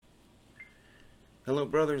Hello,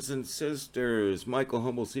 brothers and sisters. Michael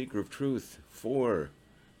Humble, Seeker of Truth, for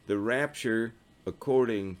the Rapture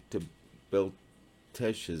according to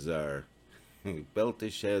Belteshazzar.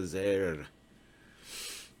 Belteshazzar.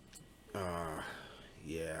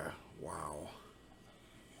 Yeah, wow.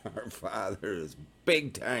 Our Father is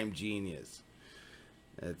big time genius.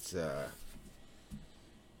 That's,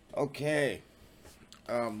 okay.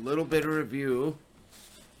 Little bit of review.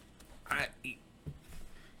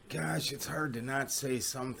 Gosh, it's hard to not say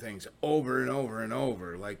some things over and over and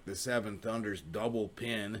over, like the Seven Thunders double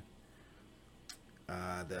pin,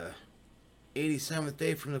 the 87th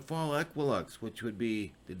day from the fall equinox, which would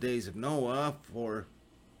be the days of Noah for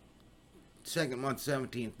second month,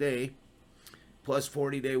 17th day, plus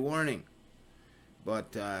 40-day warning.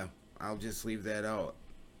 But I'll just leave that out.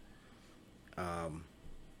 All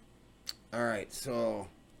right, so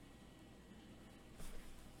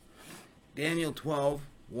Daniel 12:1.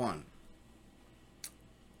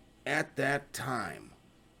 At that time,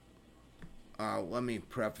 let me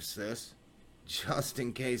preface this, just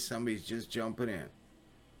in case somebody's just jumping in.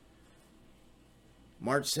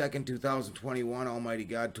 March 2nd, 2021, Almighty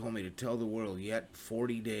God told me to tell the world, yet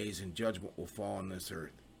 40 days and judgment will fall on this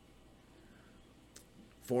earth.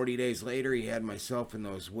 40 days later, he had myself and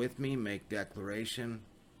those with me make declaration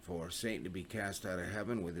for Satan to be cast out of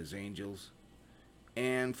heaven with his angels,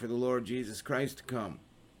 and for the Lord Jesus Christ to come.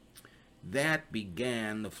 That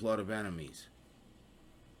began the flood of enemies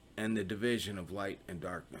and the division of light and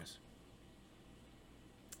darkness.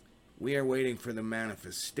 We are waiting for the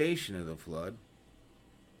manifestation of the flood,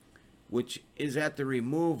 which is at the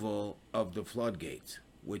removal of the floodgates,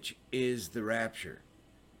 which is the rapture.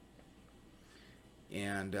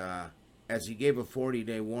 And as he gave a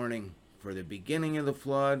 40-day warning for the beginning of the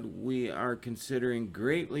flood, we are considering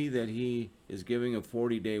greatly that he is giving a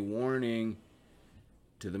 40-day warning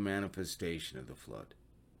to the manifestation of the flood.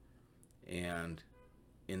 And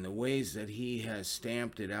in the ways that he has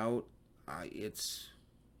stamped it out, it's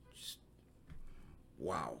just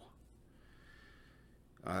wow.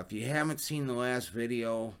 If you haven't seen the last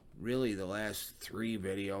video, really the last 3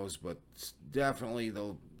 videos, but definitely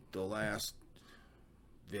the last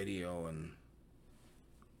video and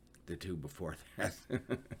the 2 before that.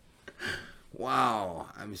 Wow,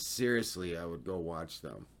 I would go watch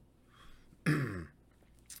them.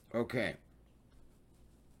 Okay.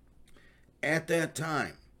 At that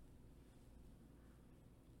time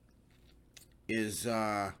is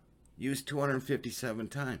used 257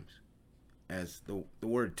 times. As the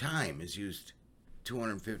word time is used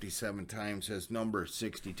 257 times as number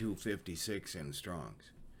 6256 in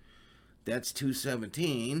Strong's. That's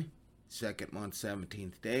 217, second month,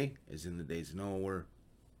 17th day, as in the days of Noah,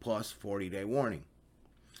 plus 40-day warning.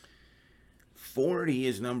 40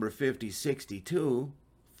 is number 5062,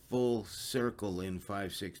 full circle in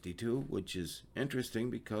 562, which is interesting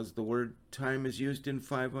because the word time is used in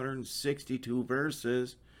 562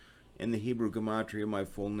 verses, and the Hebrew gematria, my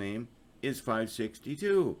full name, is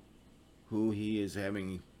 562, who he is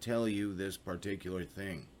having tell you this particular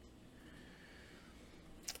thing.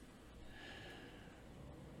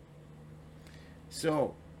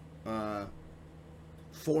 So, 40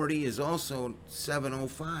 is also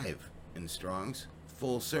 705 in Strong's,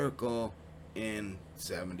 full circle in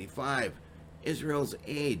 75. Israel's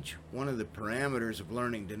age, one of the parameters of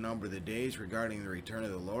learning to number the days regarding the return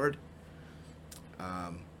of the Lord,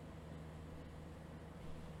 and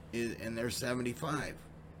they're 75.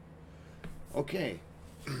 Okay,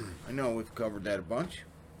 I know we've covered that a bunch.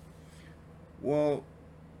 Well,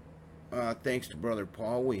 thanks to Brother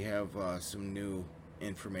Paul, we have some new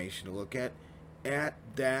information to look at. At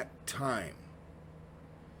that time,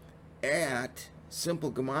 at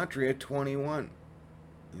simple gematria 21,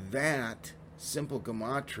 that simple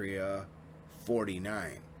gematria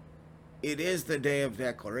 49. It is the day of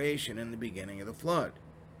declaration and the beginning of the flood.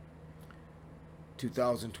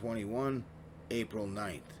 2021, April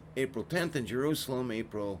 9th. April 10th in Jerusalem,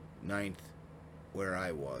 April 9th where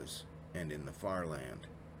I was and in the far land.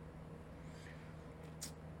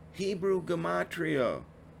 Hebrew gematria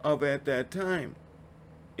of at that time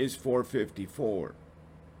is 454,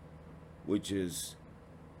 which is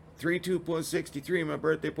 32 plus 63, my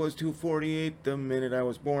birthday plus 248, the minute I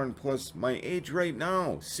was born, plus my age right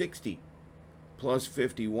now, 60, plus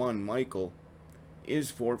 51, Michael,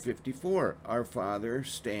 is 454. Our Father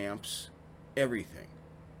stamps everything.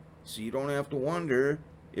 So you don't have to wonder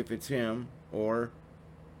if it's him or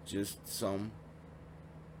just some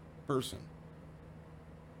person.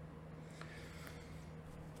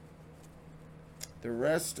 The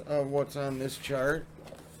rest of what's on this chart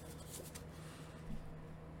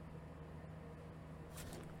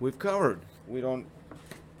we've covered. we don't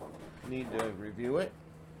need to review it.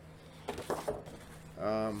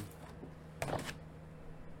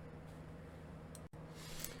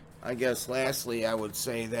 I guess lastly, I would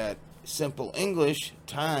say that simple English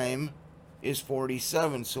time is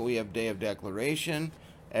 47. So we have Day of Declaration,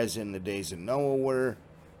 as in the days of Noah were,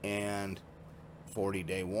 and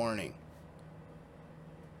 40-day warning.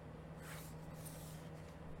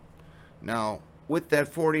 Now, with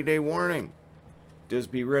that 40-day warning, does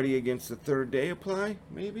be ready against the third day apply?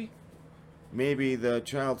 Maybe? Maybe the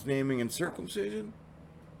child's naming and circumcision?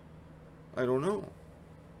 I don't know.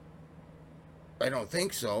 I don't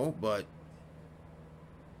think so, but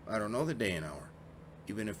I don't know the day and hour.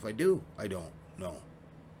 Even if I do, I don't know.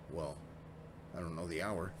 Well, I don't know the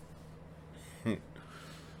hour. As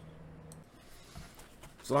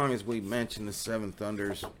long as we mention the seven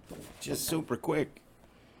thunders, just super quick.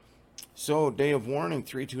 So, day of warning,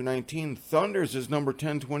 3219. Thunders is number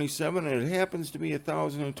 1027, and it happens to be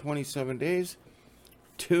 1,027 days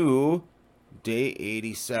to day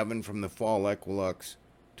 87 from the fall equinox,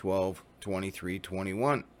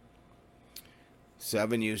 12/23/21.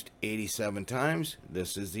 7 used 87 times.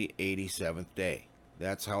 This is the 87th day.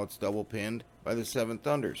 That's how it's double pinned by the seven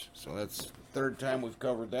thunders. So that's the third time we've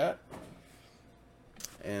covered that.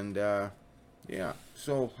 And, yeah.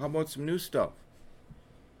 So, how about some new stuff?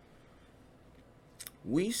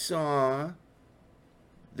 We saw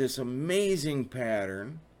this amazing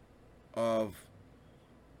pattern of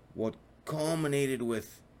what culminated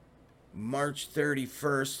with March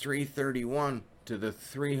 31st, 331 to the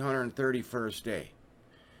 331st day.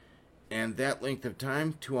 And that length of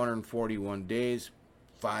time, 241 days,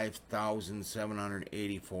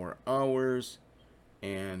 5,784 hours.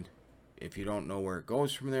 And if you don't know where it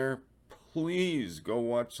goes from there, please go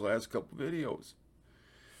watch the last couple videos.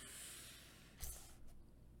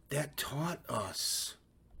 That taught us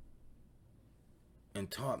and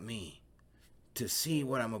taught me to see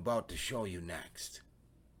what I'm about to show you next.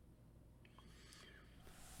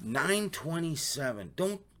 927.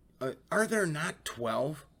 Are there not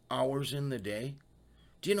 12 hours in the day?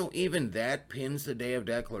 Do you know even that pins the day of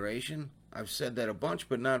declaration? I've said that a bunch,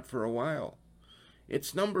 but not for a while.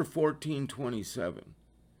 It's number 1427,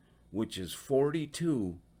 which is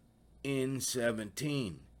 42 in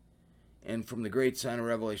 17. And from the great sign of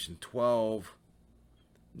Revelation 12,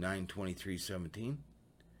 9/23/17,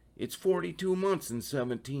 it's 42 months and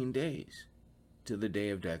 17 days to the day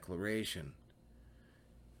of declaration.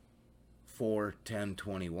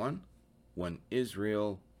 4/10/21, when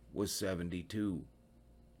Israel was 72.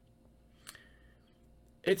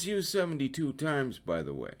 It's used 72 times, by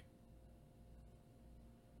the way.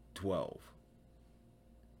 12.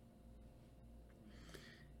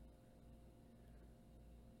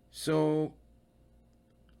 So,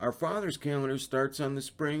 our Father's calendar starts on the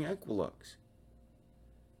spring equinox.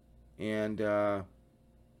 And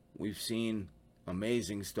we've seen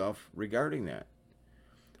amazing stuff regarding that.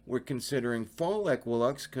 We're considering fall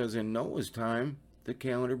equinox because in Noah's time, the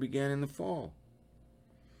calendar began in the fall.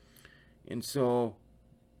 And so,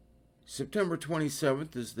 September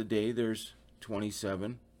 27th is the day there's 12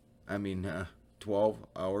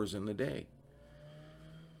 hours in the day.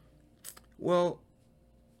 Well,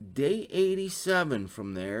 day 87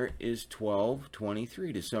 from there is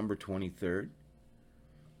 12/23, December 23rd.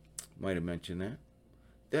 Might have mentioned that.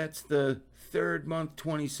 That's the third month,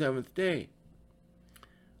 27th day.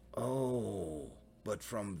 Oh, but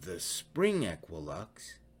from the spring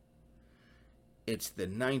equinox, it's the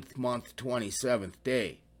 9th month, 27th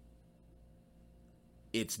day.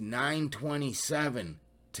 It's 9/27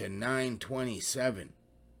 to 9/27.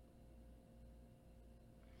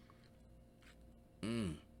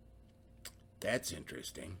 That's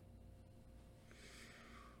interesting.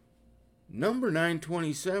 Number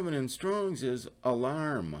 927 in Strong's is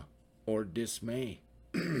alarm or dismay.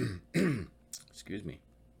 Excuse me.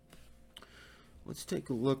 Let's take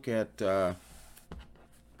a look at,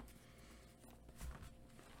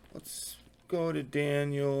 let's go to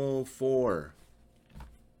Daniel 4.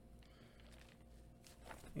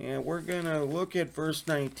 And we're going to look at verse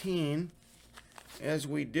 19. As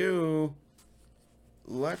we do,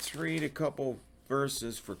 let's read a couple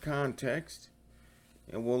verses for context.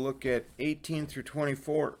 And we'll look at 18 through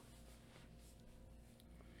 24.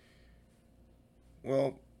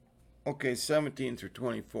 Well, okay, 17 through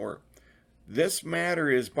 24. This matter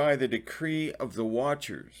is by the decree of the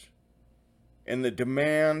watchers, and the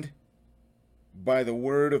demand by the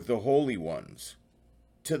word of the holy ones,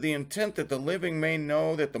 to the intent that the living may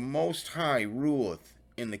know that the Most High ruleth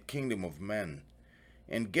in the kingdom of men,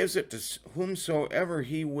 and gives it to whomsoever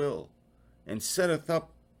he will, and setteth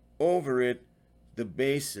up over it the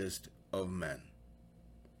basest of men.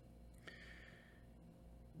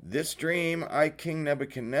 This dream I, King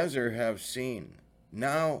Nebuchadnezzar, have seen.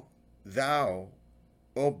 Now thou,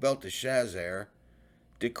 O Belteshazzar,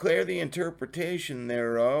 declare the interpretation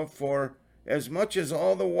thereof, for as much as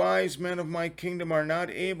all the wise men of my kingdom are not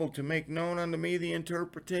able to make known unto me the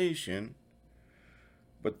interpretation,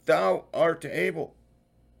 but thou art able,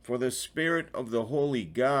 for the Spirit of the holy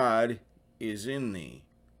God is in thee.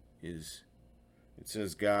 It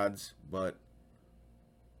says God's, but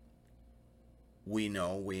we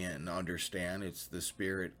know, we understand it's the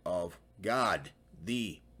Spirit of God,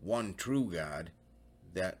 the one true God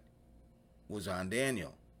that was on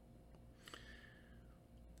Daniel.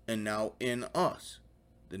 And now in us,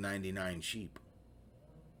 the 99 sheep.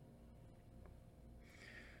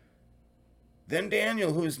 Then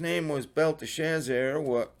Daniel, whose name was Belteshazzar,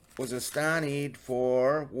 was astonished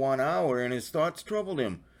for 1 hour, and his thoughts troubled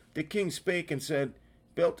him. The king spake and said,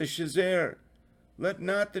 Belteshazzar, let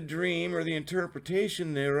not the dream or the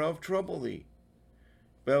interpretation thereof trouble thee.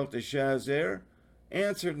 Belteshazzar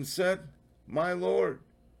answered and said, My lord,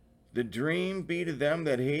 the dream be to them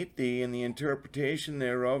that hate thee, and the interpretation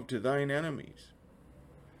thereof to thine enemies.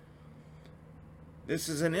 This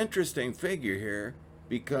is an interesting figure here,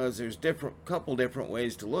 because there's couple different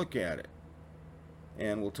ways to look at it.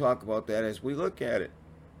 And we'll talk about that as we look at it.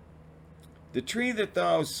 The tree that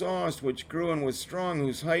thou sawest, which grew and was strong,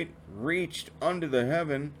 whose height reached unto the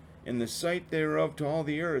heaven, and the sight thereof to all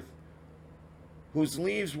the earth, whose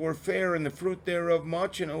leaves were fair, and the fruit thereof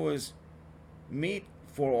much, and it was meat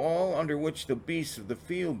for all, under which the beasts of the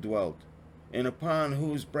field dwelt, and upon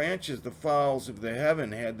whose branches the fowls of the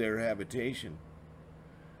heaven had their habitation.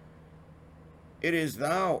 It is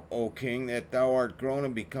thou, O king, that thou art grown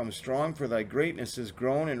and become strong, for thy greatness is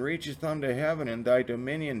grown and reacheth unto heaven, and thy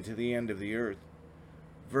dominion to the end of the earth.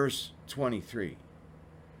 Verse 23.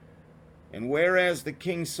 And whereas the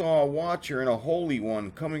king saw a watcher and a holy one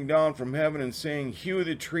coming down from heaven, and saying, Hew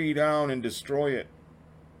the tree down and destroy it,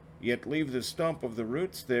 yet leave the stump of the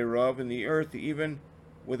roots thereof in the earth, even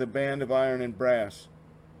with a band of iron and brass.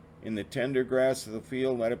 In the tender grass of the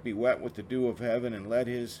field let it be wet with the dew of heaven, and let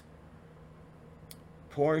his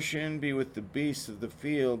portion be with the beasts of the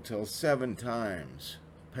field till 7 times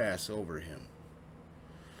pass over him.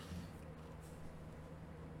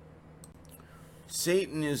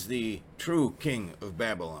 Satan is the true king of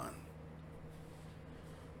Babylon.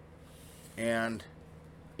 And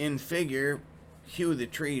in figure, hew the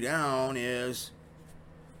tree down is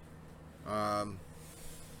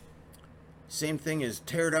same thing as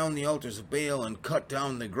tear down the altars of Baal and cut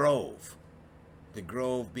down the grove. The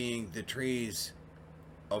grove being the trees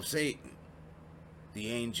of Satan, the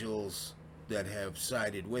angels that have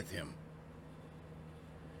sided with him.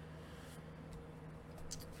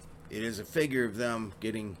 It is a figure of them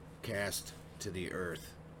getting cast to the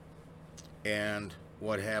earth and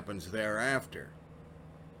what happens thereafter.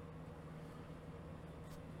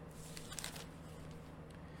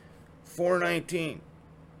 (4:19).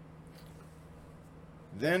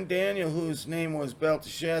 Then Daniel, whose name was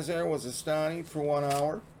Belteshazzar, was astonished for 1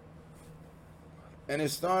 hour, and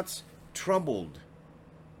his thoughts troubled.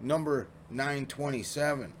 Number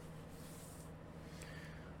 927.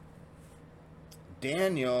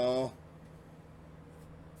 Daniel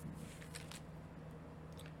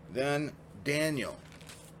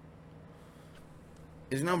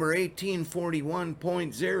is number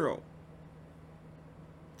 1841.0.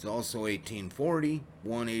 It's also 1840,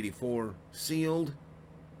 184 sealed.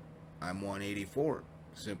 I'm 184,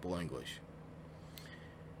 simple English.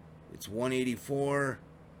 It's 184,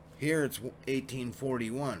 here it's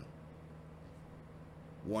 1841.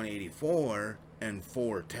 184 and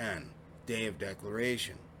 410, Day of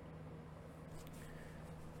Declaration.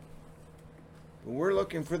 But we're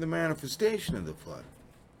looking for the manifestation of the flood.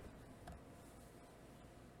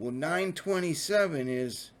 Well, 927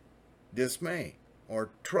 is dismay or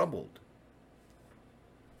troubled.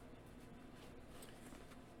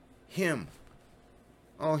 Him.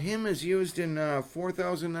 Oh, him is used in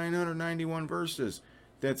 4,991 verses.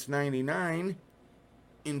 That's 99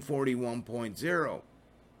 in 41.0.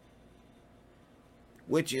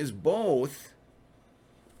 Which is both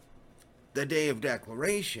the Day of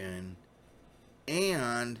Declaration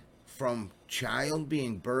and from child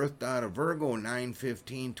being birthed out of Virgo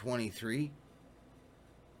 9/15/23.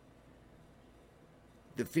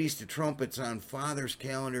 The Feast of Trumpets on Father's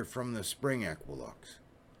calendar from the spring equinox.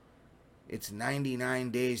 It's 99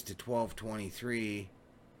 days to 12/23.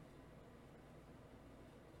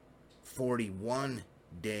 41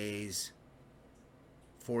 days,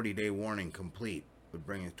 40-day warning complete would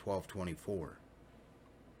bring it 12/24.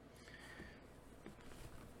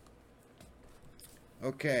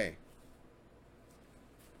 Okay.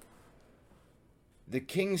 The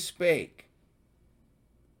king spake.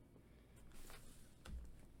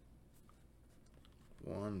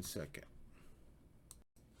 One second.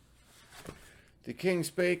 The king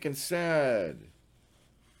spake and said,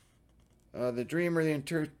 the dreamer,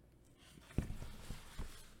 The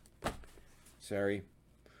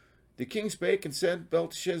king spake and said,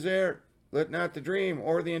 Belteshazzar, let not the dream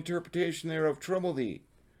or the interpretation thereof trouble thee.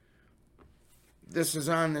 This is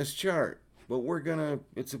on this chart, but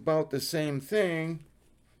it's about the same thing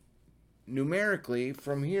numerically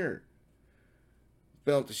from here.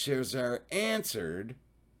 Belteshazzar answered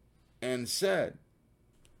and said.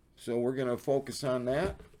 So we're going to focus on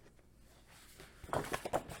that.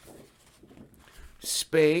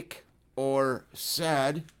 Spake or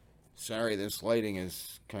said. Sorry, this lighting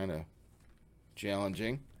is kind of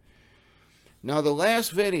challenging. Now, the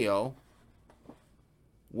last video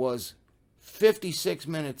was 56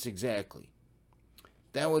 minutes exactly.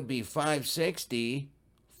 That would be 560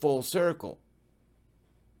 full circle.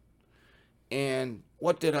 And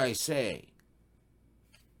what did I say?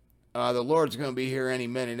 The Lord's going to be here any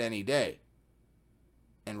minute, any day.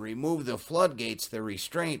 And remove the floodgates, the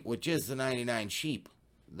restraint, which is the 99 sheep.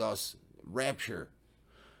 Thus, rapture.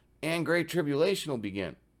 And great tribulation will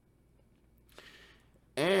begin.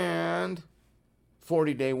 And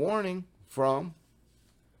 40-day warning from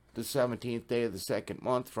the 17th day of the second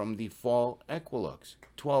month from the fall equinox,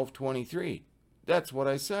 12/23. That's what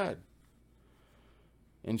I said.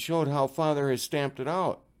 And showed how Father has stamped it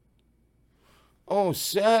out. Oh,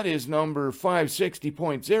 said is number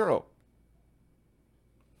 560.0.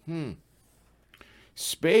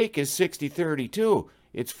 Spake is 6032.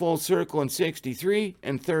 It's full circle in 63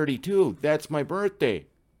 and 32. That's my birthday.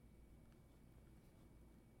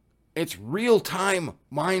 It's real-time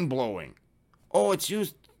mind-blowing. Oh, it's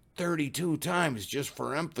used 32 times just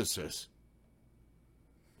for emphasis.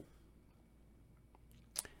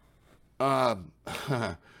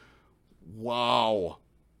 Wow,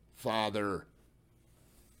 Father.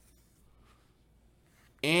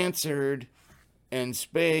 Answered and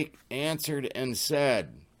spake, answered and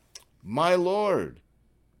said, my Lord.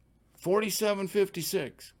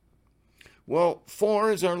 47:56. Well,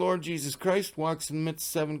 4 is our Lord Jesus Christ walks in the midst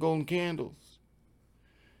of 7 golden candles.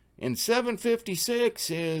 And 7:56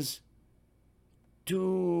 is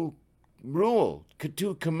to rule,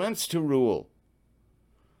 to commence to rule.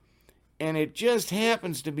 And it just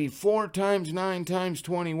happens to be 4 times 9 times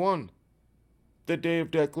 21, the day of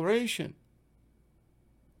declaration.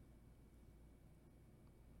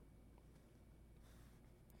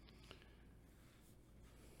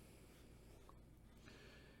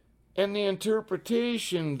 And the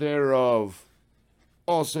interpretation thereof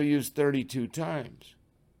also used 32 times.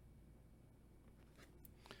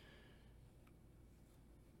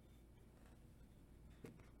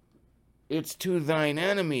 It's to thine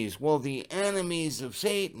enemies. Well, the enemies of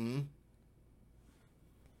Satan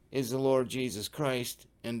is the Lord Jesus Christ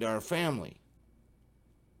and our family.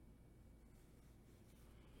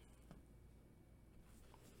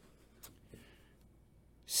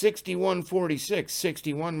 (6146),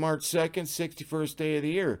 61 March 2nd, 61st day of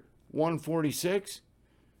the year. 146,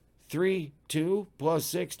 3, 2 plus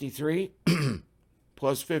 63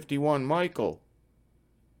 plus 51 Michael.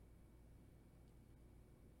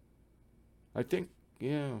 I think,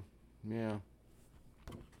 yeah.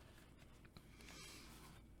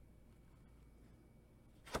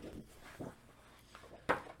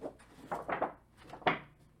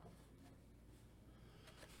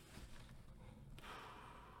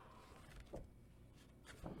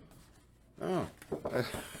 Oh,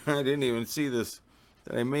 I didn't even see this,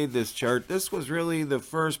 that I made this chart. This was really the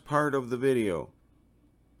first part of the video.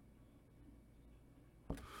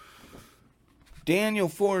 Daniel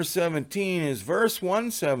 4:17 is verse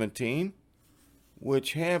 117,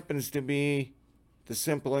 which happens to be the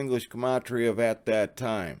simple English gematria of at that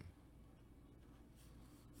time.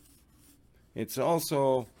 It's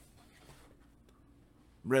also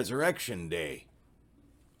Resurrection Day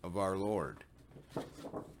of our Lord.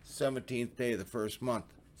 17th day of the first month,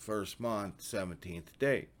 17th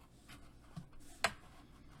day.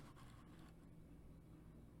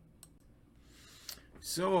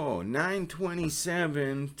 So,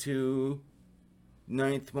 9/27 to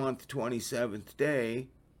 9th month, 27th day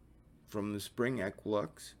from the spring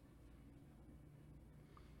equinox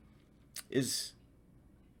is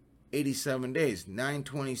 87 days.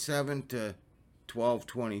 9/27 to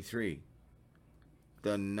 12/23.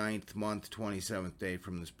 The 9th month, 27th day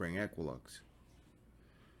from the spring equinox.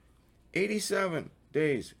 87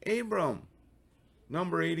 days. Abram,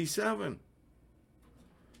 number 87.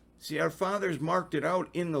 See, our fathers marked it out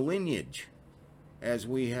in the lineage, as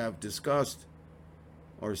we have discussed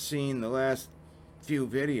or seen the last few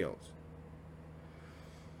videos.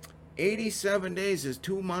 87 days is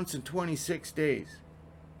 2 months and 26 days.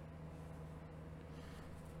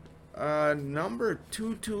 Number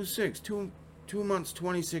 226, 2 months,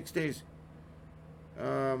 26 days.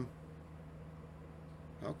 How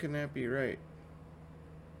can that be right?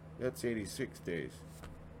 That's 86 days.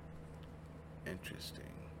 Interesting.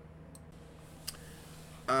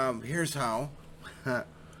 Here's how.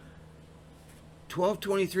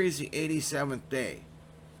 1223 is the 87th day.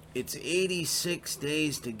 It's 86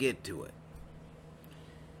 days to get to it.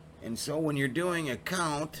 And so when you're doing a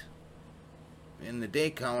count in the day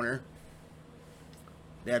counter,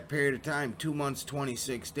 that period of time, 2 months,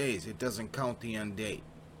 26 days, it doesn't count the end date.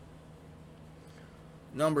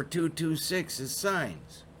 Number 226 is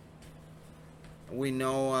signs. We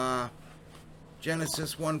know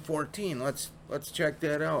Genesis 1:14. Let's check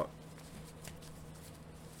that out.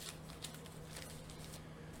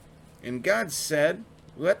 And God said,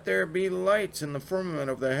 "Let there be lights in the firmament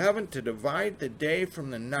of the heaven to divide the day from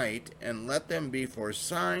the night, and let them be for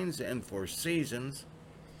signs and for seasons,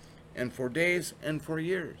 and for days and for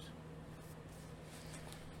years."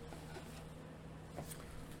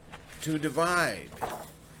 To divide.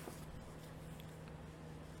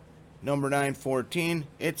 Number 9:14,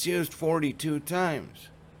 it's used 42 times.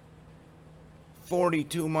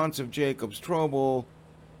 42 months of Jacob's trouble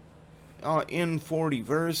in 40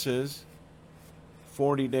 verses.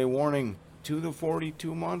 40-day warning to the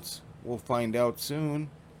 42 months. We'll find out soon.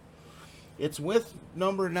 It's with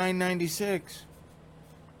number 996.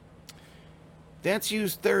 That's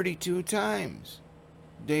used 32 times.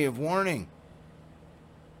 Day of warning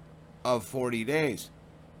of 40 days.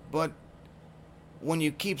 But when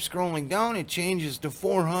you keep scrolling down, it changes to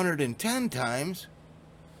 410 times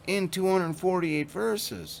in 248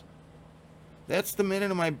 verses. That's the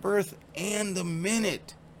minute of my birth and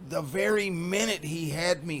the very minute he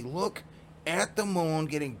had me look at the moon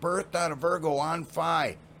getting birthed out of Virgo on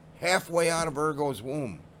Phi, halfway out of Virgo's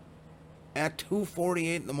womb, at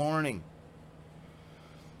 2:48 in the morning.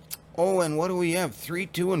 Oh, and what do we have? 3,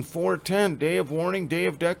 2, and 4:10, day of warning, day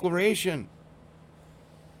of declaration.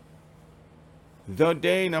 The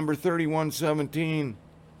day, number 3117,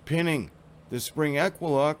 pinning the spring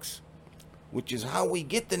equinox, which is how we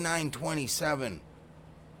get the 927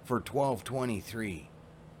 for 1223.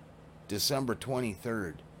 December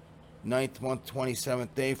 23rd, 9th month,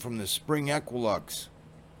 27th day from the spring equinox.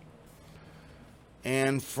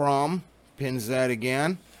 And from, pins that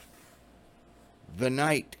again, the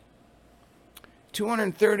night.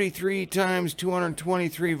 233 times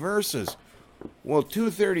 223 verses. Well,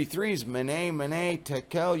 233 is Mene, Mene,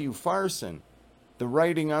 Tekel, Upharsin, the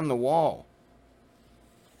writing on the wall.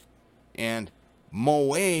 And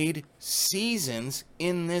Moed, seasons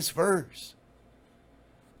in this verse.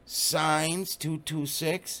 Signs,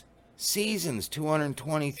 226, seasons,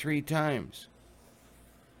 223 times.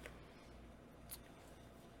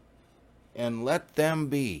 And let them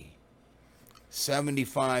be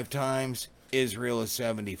 75 times, Israel is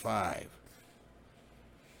 75.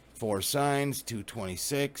 4 signs,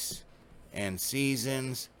 226, and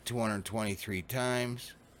seasons, 223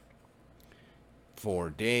 times. 4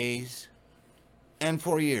 days, and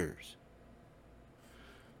 4 years.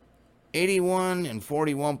 81 and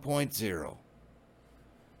 41.0.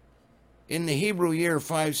 In the Hebrew year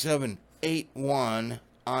 5781,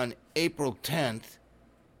 on April 10th,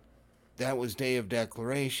 that was Day of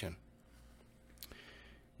Declaration.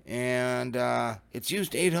 And it's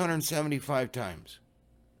used 875 times.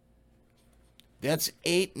 That's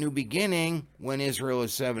 8 new beginning when Israel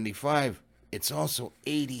is 75. It's also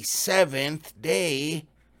 87th day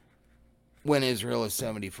when Israel is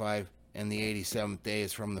 75. And the 87th day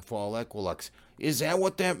is from the fall equinox. Is that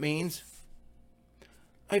what that means?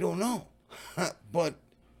 I don't know. But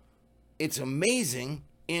it's amazing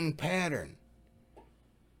in pattern.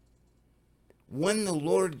 When the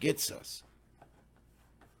Lord gets us,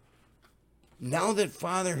 now that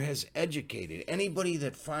Father has educated, anybody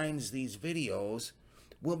that finds these videos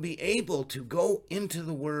will be able to go into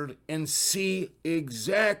the Word and see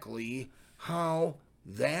exactly how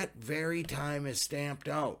that very time is stamped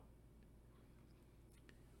out.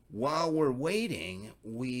 While we're waiting,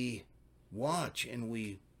 we watch and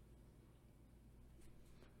we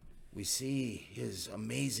see his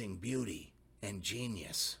amazing beauty and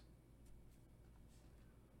genius.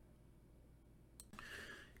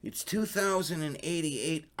 It's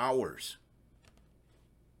 2,088 hours.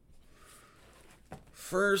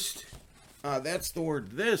 First, that's the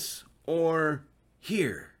word this or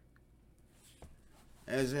here.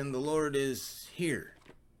 as in the Lord is here.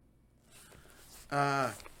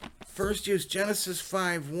 First use Genesis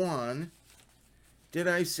 5:1. Did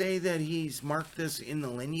I say that he's marked this in the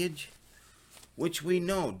lineage? Which we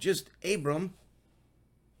know, just Abram.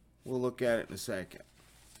 We'll look at it in a second.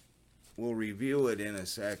 We'll review it in a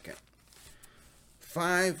second.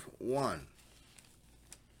 5:1.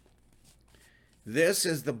 This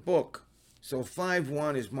is the book. So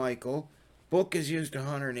 5:1 is Michael. Book is used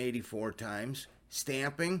 184 times.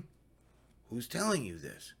 Stamping. Who's telling you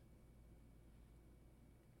this?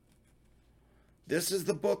 This is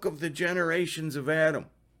the book of the generations of Adam.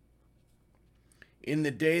 In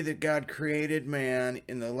the day that God created man,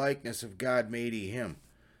 in the likeness of God made he him.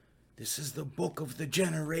 This is the book of the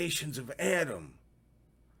generations of Adam.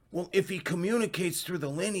 Well, if he communicates through the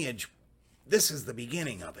lineage, this is the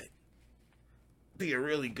beginning of it. Be a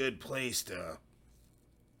really good place to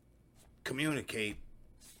communicate.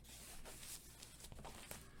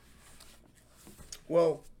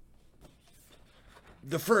 Well,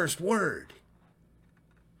 the first word.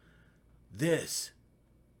 This.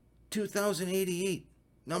 2088.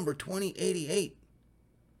 Number 2088.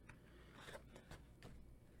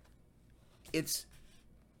 It's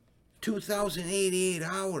 2088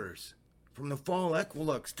 hours from the fall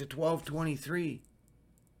equinox to 1223.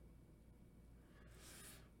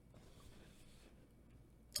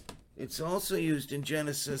 It's also used in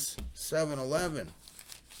Genesis 7:11.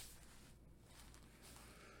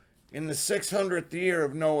 In the 600th year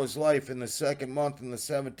of Noah's life, in the second month, in the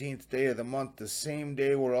 17th day of the month, the same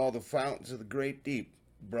day were all the fountains of the great deep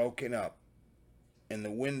broken up, and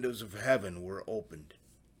the windows of heaven were opened.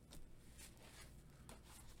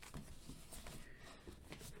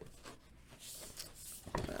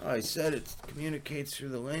 Well, I said it communicates through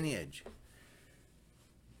the lineage.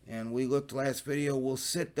 And we looked last video, we'll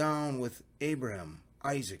sit down with Abraham,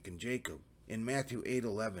 Isaac, and Jacob in Matthew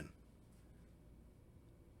 8:11.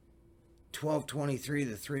 1223,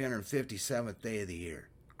 the 357th day of the year,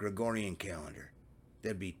 Gregorian calendar.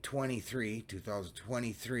 That'd be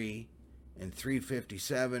 2023, and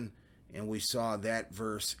 357, and we saw that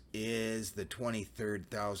verse is the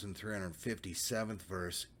 2357th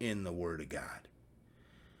verse in the Word of God.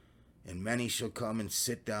 And many shall come and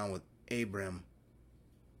sit down with Abram,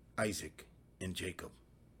 Isaac, and Jacob.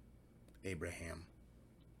 Abraham.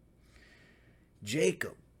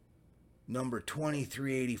 Jacob, number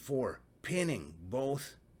 2384, pinning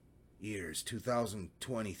both years,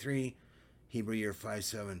 2023, Hebrew year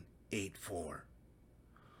 5784.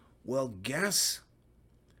 Well, guess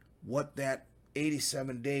what that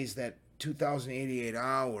 87 days, that 2088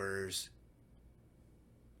 hours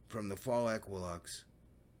from the fall equinox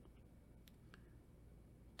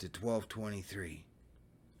to 1223.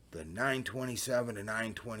 The 927 to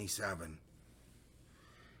 927.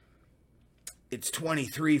 It's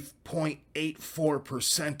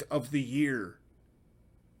 23.84% of the year.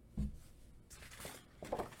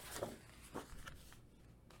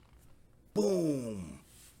 Boom.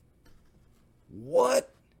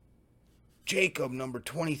 What? Jacob, number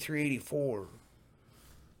 2384.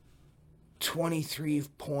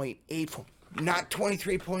 23.84. Not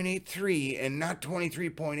 23.83 and not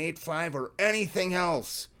 23.85 or anything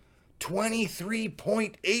else.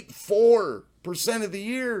 23.84% of the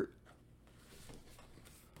year.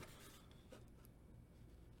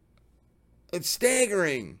 It's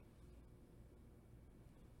staggering.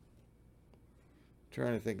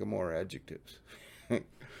 Trying to think of more adjectives. I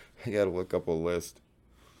gotta look up a list.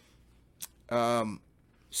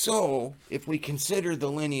 So, if we consider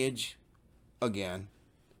the lineage again,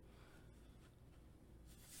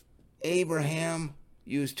 Abraham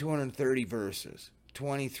used 230 verses,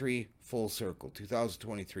 23 full circle,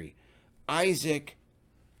 2023. Isaac,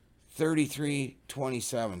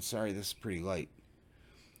 33:27. Sorry, this is pretty light.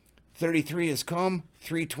 33 has come,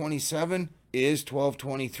 327 is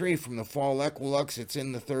 1223 from the fall equinox. It's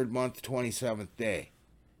in the third month, 27th day.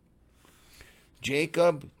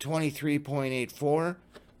 Jacob, 23.84,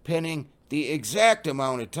 pinning the exact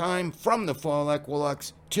amount of time from the fall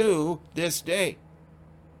equinox to this day.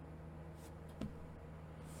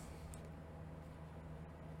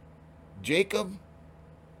 Jacob,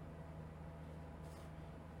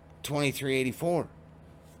 2384.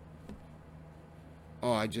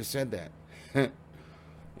 Oh, I just said that.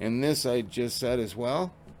 And this I just said as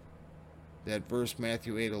well. That verse,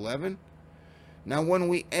 Matthew 8:11. Now, when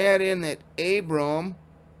we add in that Abram,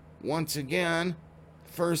 once again,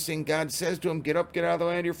 first thing God says to him, get up, get out of the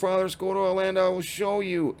land of your fathers, go to a land I will show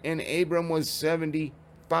you. And Abram was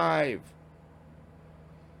 75.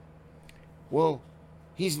 Well,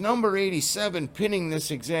 he's number 87, pinning this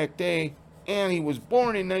exact day. And he was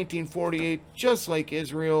born in 1948, just like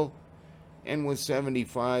Israel, and was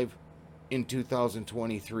 75 in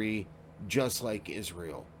 2023, just like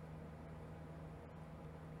Israel.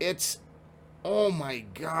 It's, oh my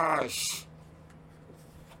gosh.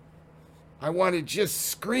 I want to just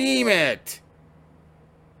scream it.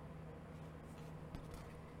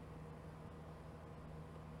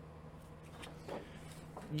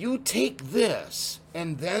 You take this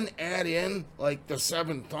and then add in like the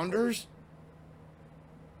seven thunders.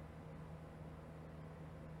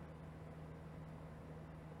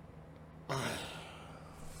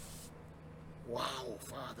 Wow,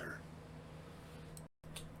 Father.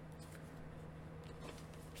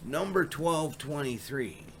 Number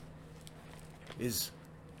 1223 is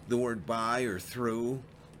the word by or through,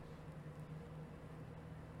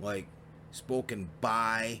 like spoken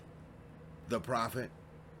by the prophet,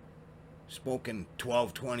 spoken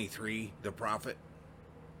 1223, the prophet.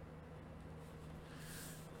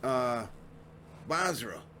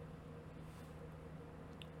 Basra.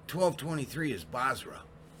 1223 is Basra.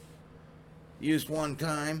 Used one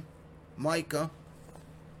time. Micah,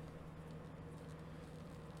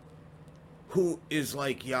 who is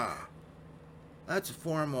like Yah. That's a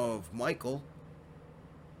form of Michael,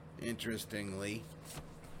 interestingly,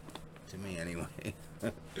 to me anyway.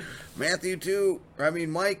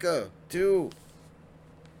 Micah 2,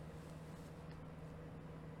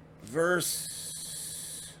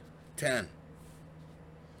 verse 10.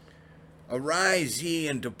 Arise ye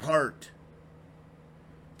and depart,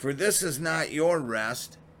 for this is not your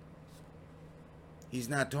rest. He's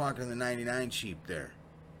not talking to the 99 sheep there.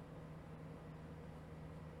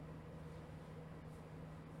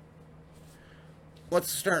 Let's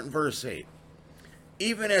start in verse 8.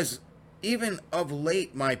 Even of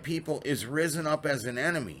late my people is risen up as an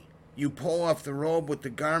enemy. You pull off the robe with the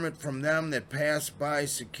garment from them that pass by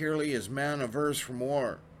securely as men averse from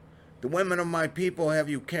war. The women of my people have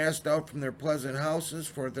you cast out from their pleasant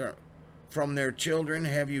houses, from their children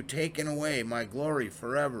have you taken away my glory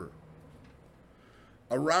forever.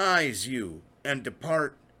 Arise you and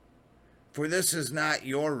depart, for this is not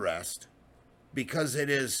your rest, because it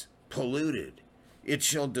is polluted. It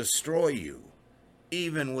shall destroy you,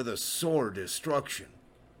 even with a sore destruction.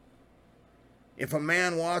 If a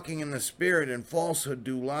man walking in the Spirit and falsehood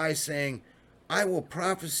do lie, saying, I will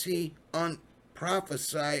prophesy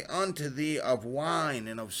unto thee of wine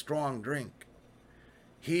and of strong drink,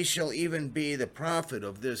 he shall even be the prophet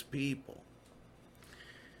of this people.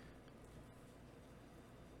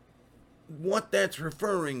 What that's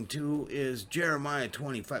referring to is Jeremiah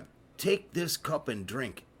 25. Take this cup and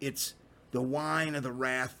drink. It's the wine of the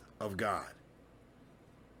wrath of God.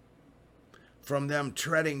 From them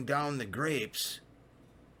treading down the grapes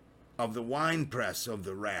of the winepress of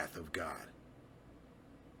the wrath of God,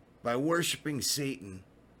 by worshiping Satan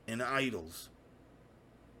and idols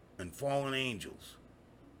and fallen angels,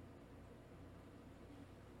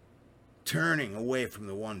 turning away from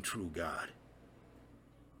the one true God.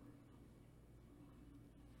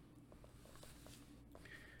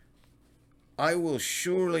 I will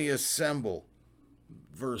surely assemble,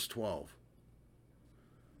 verse 12.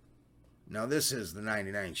 Now this is the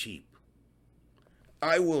 99 sheep.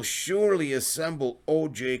 I will surely assemble, O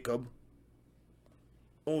Jacob.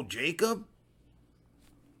 O Jacob?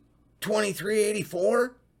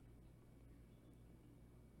 2384?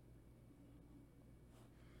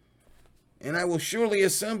 And I will surely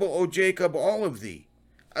assemble, O Jacob, all of thee.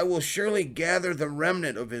 I will surely gather the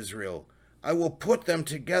remnant of Israel. I will put them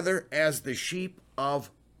together as the sheep of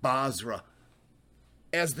Basra,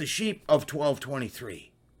 as the sheep of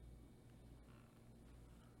 1223,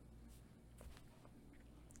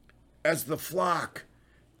 as the flock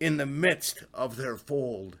in the midst of their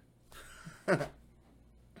fold.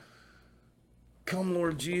 Come,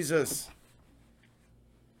 Lord Jesus.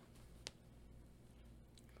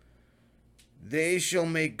 They shall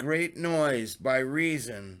make great noise by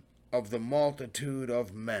reason of the multitude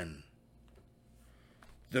of men.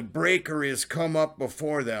 The breaker is come up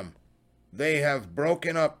before them. They have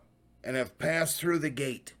broken up and have passed through the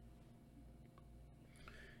gate,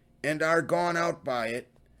 and are gone out by it,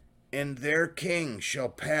 and their king shall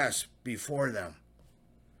pass before them,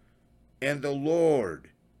 and the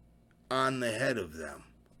Lord on the head of them.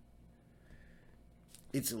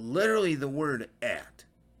 It's literally the word at,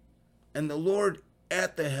 and the Lord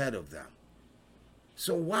at the head of them.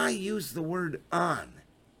 So why use the word on?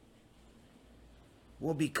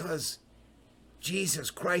 Well, because Jesus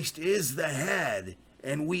Christ is the head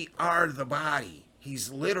and we are the body. He's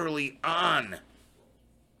literally on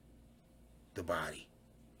the body.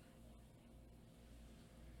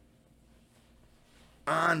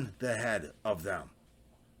 on the head of them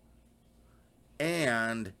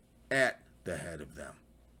and at the head of them.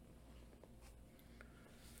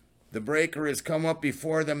 The breaker has come up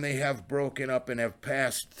before them, they have broken up and have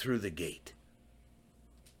passed through the gate.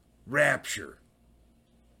 Rapture.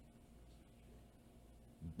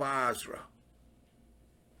 Basra.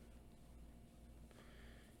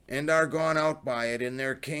 And are gone out by it, and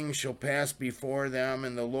their king shall pass before them,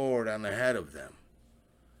 and the Lord on the head of them.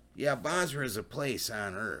 Yeah, Basra is a place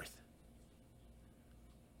on earth.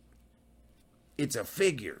 It's a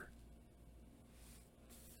figure.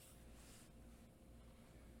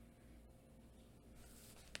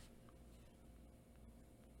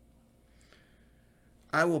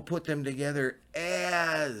 I will put them together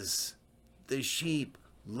as the sheep,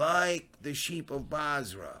 like the sheep of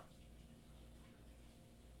Basra.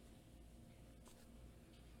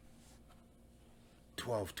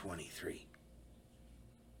 (12:23).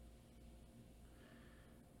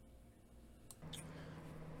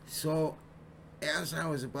 So, as I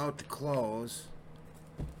was about to close,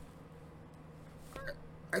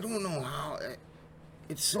 I don't know how,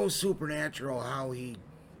 it's so supernatural how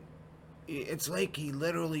it's like he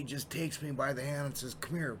literally just takes me by the hand and says,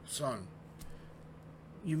 come here, son,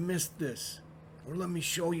 you missed this, or let me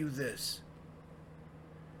show you this.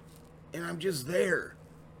 And I'm just there.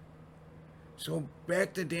 So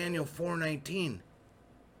back to Daniel 4:19,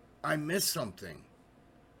 I missed something.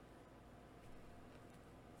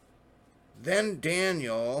 Then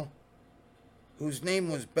Daniel, whose name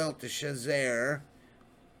was Belteshazzar,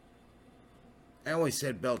 I always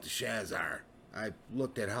said Belteshazzar. I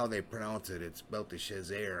looked at how they pronounce it. It's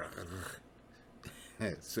Belteshazzar.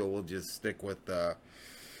 So we'll just stick with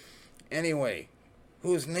anyway,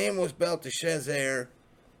 whose name was Belteshazzar,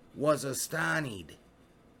 was astonished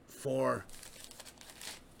for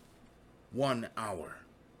 1 hour.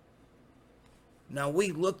 Now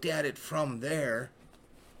we looked at it from there,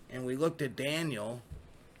 and we looked at Daniel,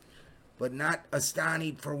 but not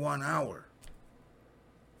astonished for 1 hour.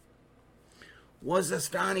 Was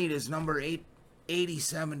astonished is number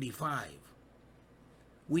 8075.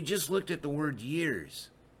 We just looked at the word years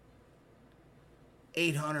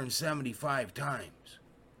 875 times.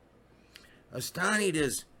 Astonished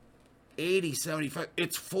is 8075.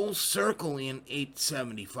 It's full circle in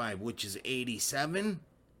 875, which is 87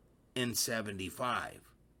 and 75.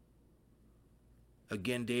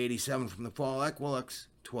 Again to 87 from the fall equinox,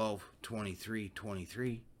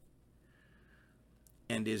 12:23:23.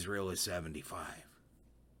 And Israel is 75.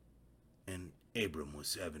 And Abram was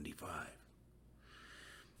 75.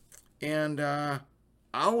 And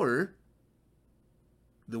hour,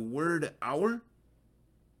 the word hour,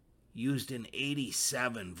 used in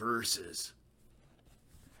 87 verses.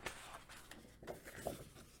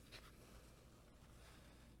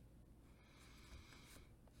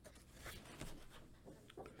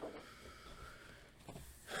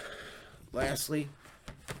 Lastly,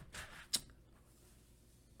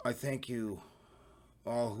 I thank you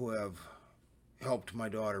all who have helped my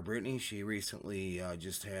daughter Brittany. She recently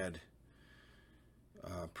just had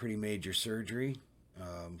pretty major surgery.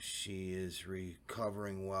 She is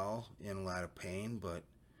recovering well, in a lot of pain, but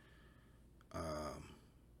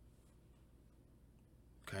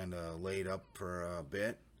kind of laid up for a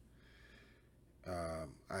bit.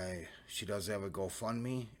 She does have a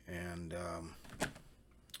GoFundMe, and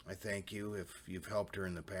I thank you if you've helped her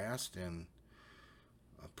in the past, and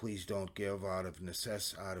please don't give out of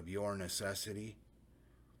your necessity.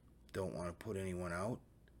 Don't want to put anyone out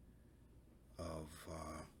of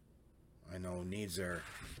I know needs are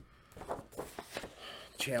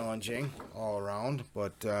challenging all around,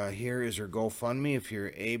 but here is her GoFundMe. If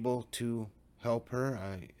you're able to help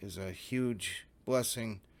her, is a huge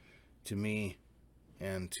blessing to me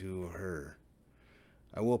and to her.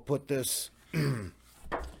 I will put this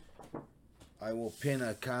I will pin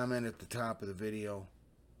a comment at the top of the video,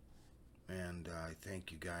 and I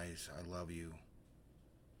thank you guys. I love you,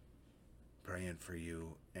 praying for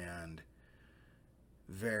you, and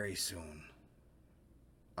very soon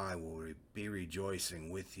I will be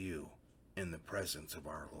rejoicing with you in the presence of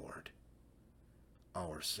our Lord,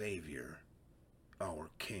 our Savior,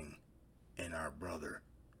 our King, and our brother,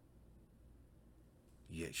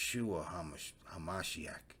 Yeshua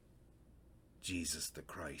HaMashiach, Jesus the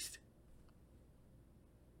Christ.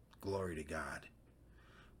 Glory to God.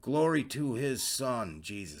 Glory to his Son,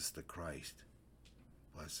 Jesus the Christ.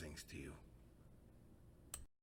 Blessings to you.